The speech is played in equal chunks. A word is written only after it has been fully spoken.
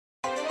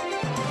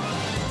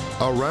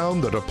Around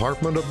the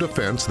Department of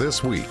Defense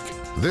this week.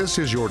 This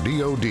is your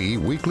DoD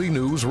Weekly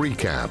News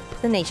Recap.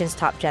 The nation's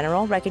top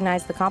general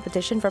recognized the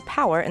competition for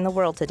power in the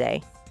world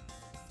today.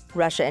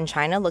 Russia and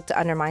China look to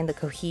undermine the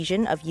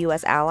cohesion of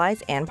U.S.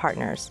 allies and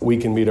partners. We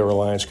can meet our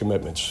alliance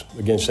commitments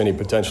against any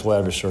potential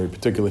adversary,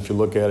 particularly if you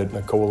look at it in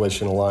a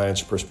coalition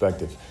alliance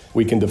perspective.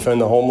 We can defend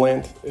the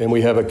homeland, and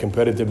we have a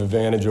competitive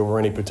advantage over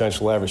any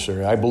potential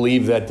adversary. I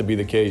believe that to be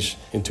the case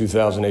in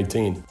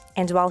 2018.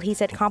 And while he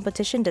said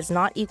competition does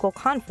not equal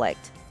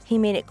conflict, he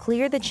made it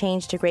clear the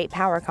change to great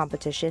power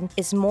competition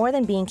is more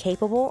than being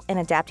capable and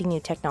adapting new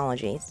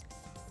technologies.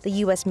 The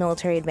U.S.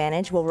 military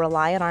advantage will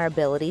rely on our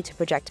ability to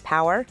project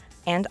power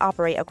and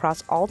operate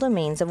across all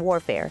domains of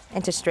warfare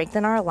and to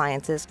strengthen our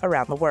alliances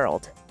around the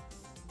world.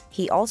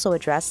 He also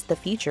addressed the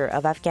future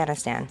of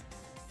Afghanistan.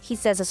 He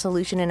says a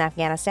solution in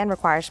Afghanistan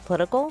requires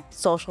political,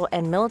 social,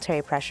 and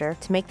military pressure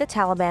to make the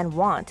Taliban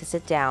want to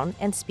sit down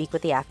and speak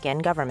with the Afghan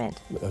government.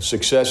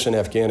 Success in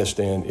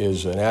Afghanistan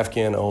is an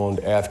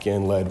Afghan-owned,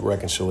 Afghan-led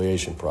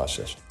reconciliation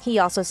process. He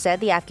also said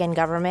the Afghan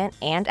government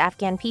and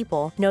Afghan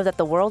people know that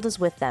the world is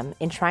with them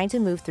in trying to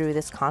move through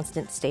this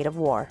constant state of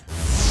war.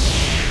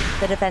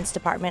 The Defense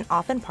Department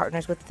often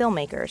partners with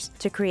filmmakers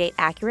to create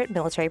accurate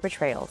military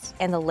portrayals,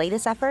 and the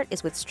latest effort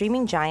is with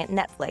streaming giant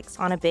Netflix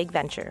on a big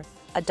venture,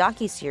 a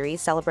docuseries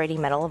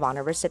celebrating Medal of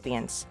Honor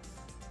recipients.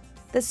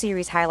 The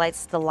series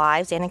highlights the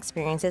lives and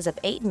experiences of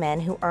 8 men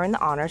who earned the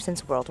honor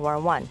since World War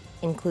I,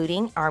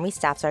 including Army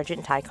Staff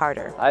Sergeant Ty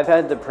Carter. I've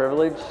had the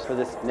privilege for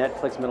this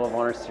Netflix Medal of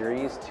Honor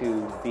series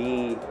to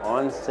be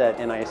on set,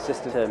 and I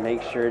assisted to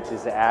make sure it's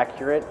as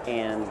accurate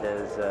and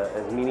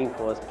as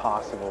meaningful as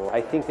possible. I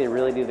think they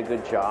really did a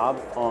good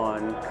job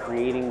on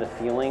creating the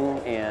feeling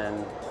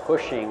and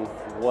pushing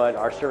what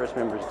our service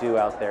members do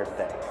out there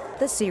today.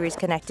 The series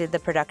connected the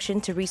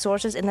production to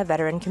resources in the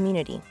veteran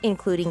community,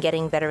 including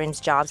getting veterans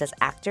jobs as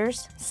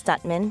actors,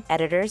 stuntmen,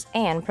 editors,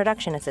 and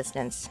production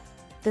assistants.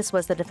 This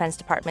was the Defense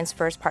Department's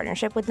first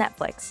partnership with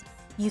Netflix.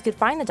 You could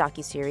find the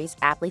docuseries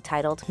aptly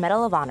titled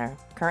Medal of Honor,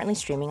 currently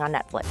streaming on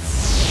Netflix.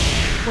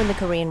 When the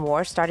Korean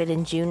War started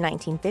in June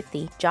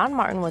 1950, John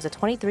Martin was a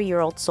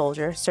 23-year-old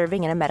soldier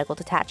serving in a medical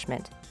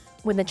detachment.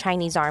 When the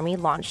Chinese Army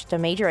launched a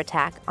major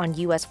attack on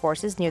U.S.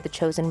 forces near the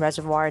Chosin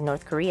Reservoir in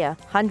North Korea,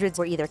 hundreds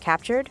were either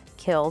captured,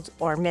 killed,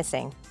 or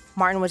missing.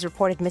 Martin was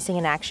reported missing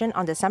in action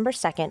on December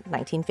 2,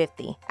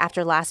 1950,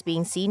 after last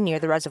being seen near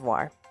the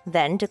reservoir,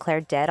 then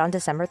declared dead on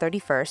December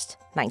 31,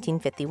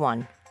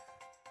 1951.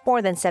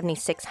 More than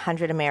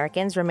 7,600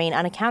 Americans remain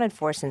unaccounted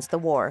for since the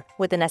war,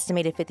 with an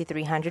estimated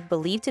 5,300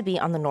 believed to be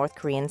on the North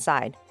Korean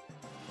side.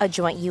 A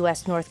joint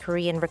U.S.-North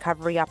Korean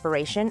recovery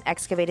operation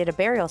excavated a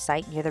burial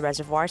site near the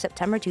reservoir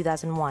September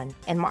 2001,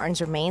 and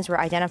Martin's remains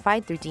were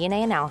identified through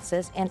DNA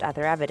analysis and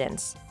other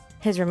evidence.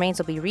 His remains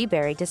will be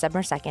reburied December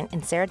 2nd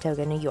in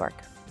Saratoga, New York.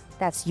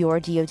 That's your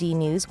DoD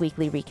News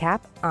Weekly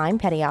Recap. I'm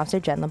Petty Officer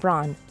Jen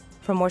LeBron.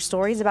 For more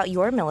stories about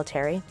your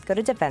military, go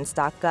to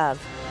defense.gov.